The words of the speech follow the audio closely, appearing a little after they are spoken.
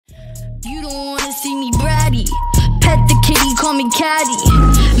You don't wanna see me bratty. Pet the kitty, call me caddy.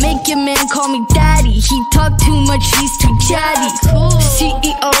 Make your man call me daddy. He talk too much, he's too chatty.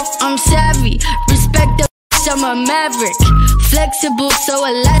 CEO, I'm savvy. Respect the I'm a maverick. Flexible, so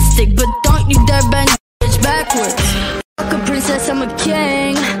elastic. But don't you dare bend bitch backwards. Fuck a princess, I'm a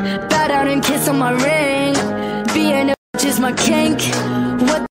king. Bow down and kiss on my ring. Being a bitch is my kink.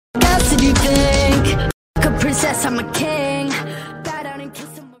 What the else did you think? Fuck a princess, I'm a king. Bow down and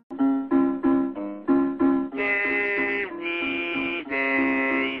kiss on my Daisy,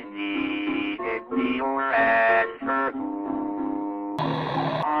 Daisy, it's your answer.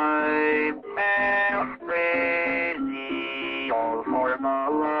 I'm crazy all for the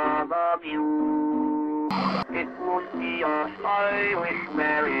love of you. It would be a stylish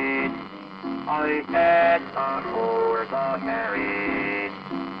marriage. I can't afford the marriage.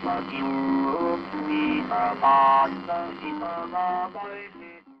 But you look sweet about the love I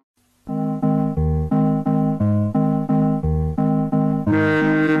did.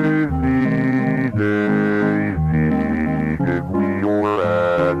 Daisy, Daisy, give me your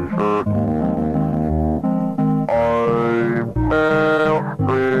answer too. I'm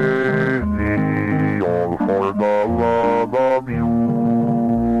crazy all for the love of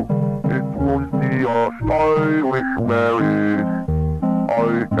you. It won't be a stylish marriage.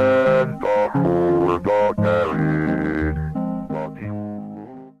 I can't afford the carriage. But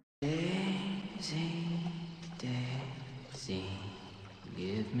you Daisy, Daisy,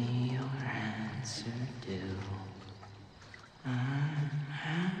 give me your answer too. I'm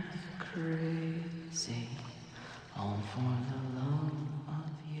half crazy, all for the love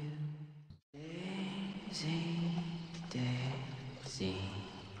of you. Daisy, Daisy,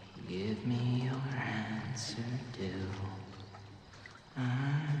 give me your answer too.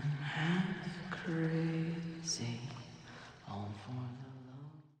 I'm half crazy, all for the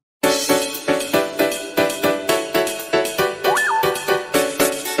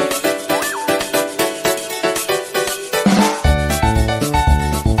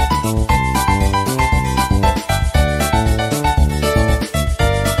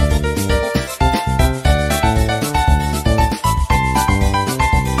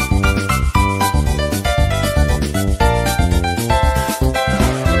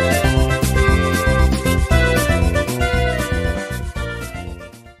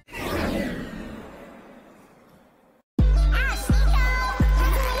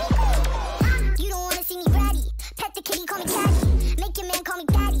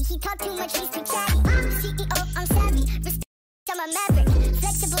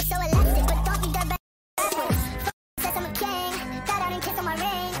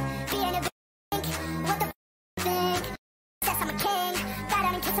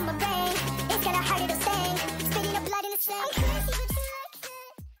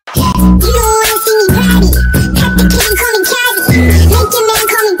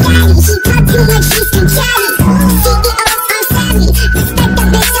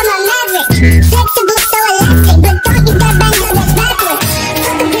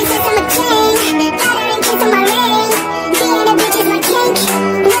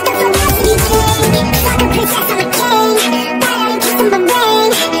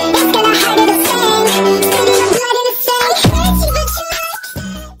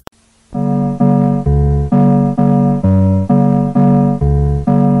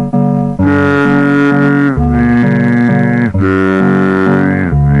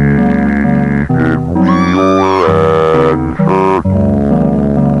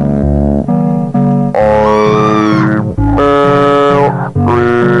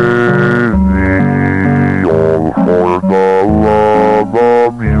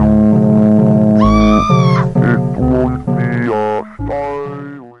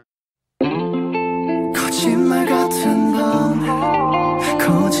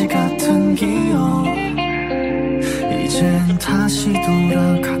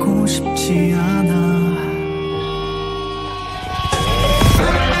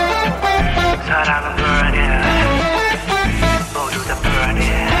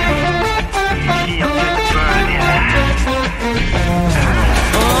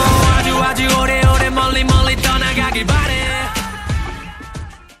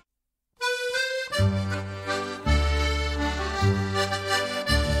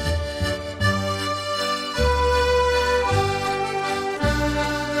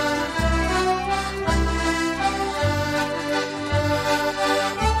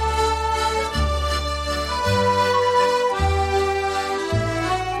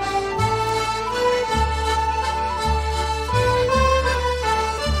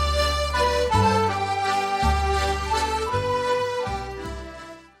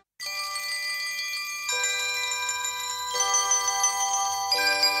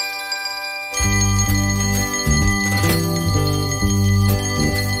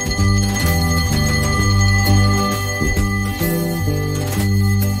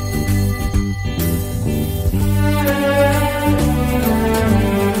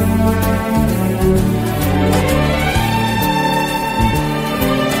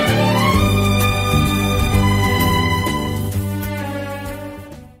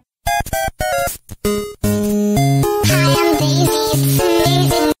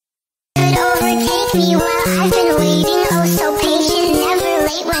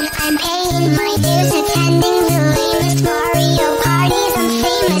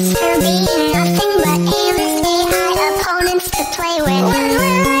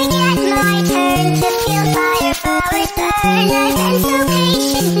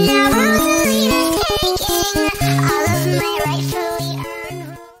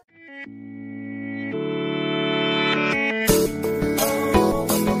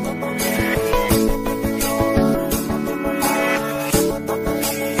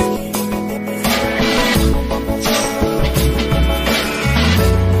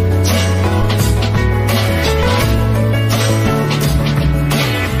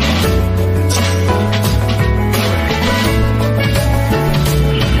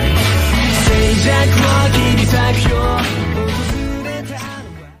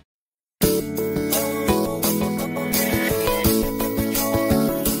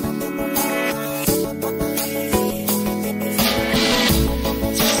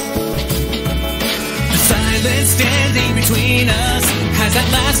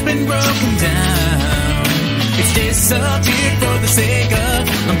been broken down. It's disappeared for the sake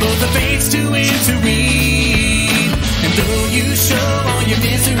of both the fates to intervene. And though you show all your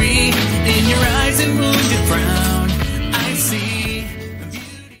misery in your eyes and wounded frown,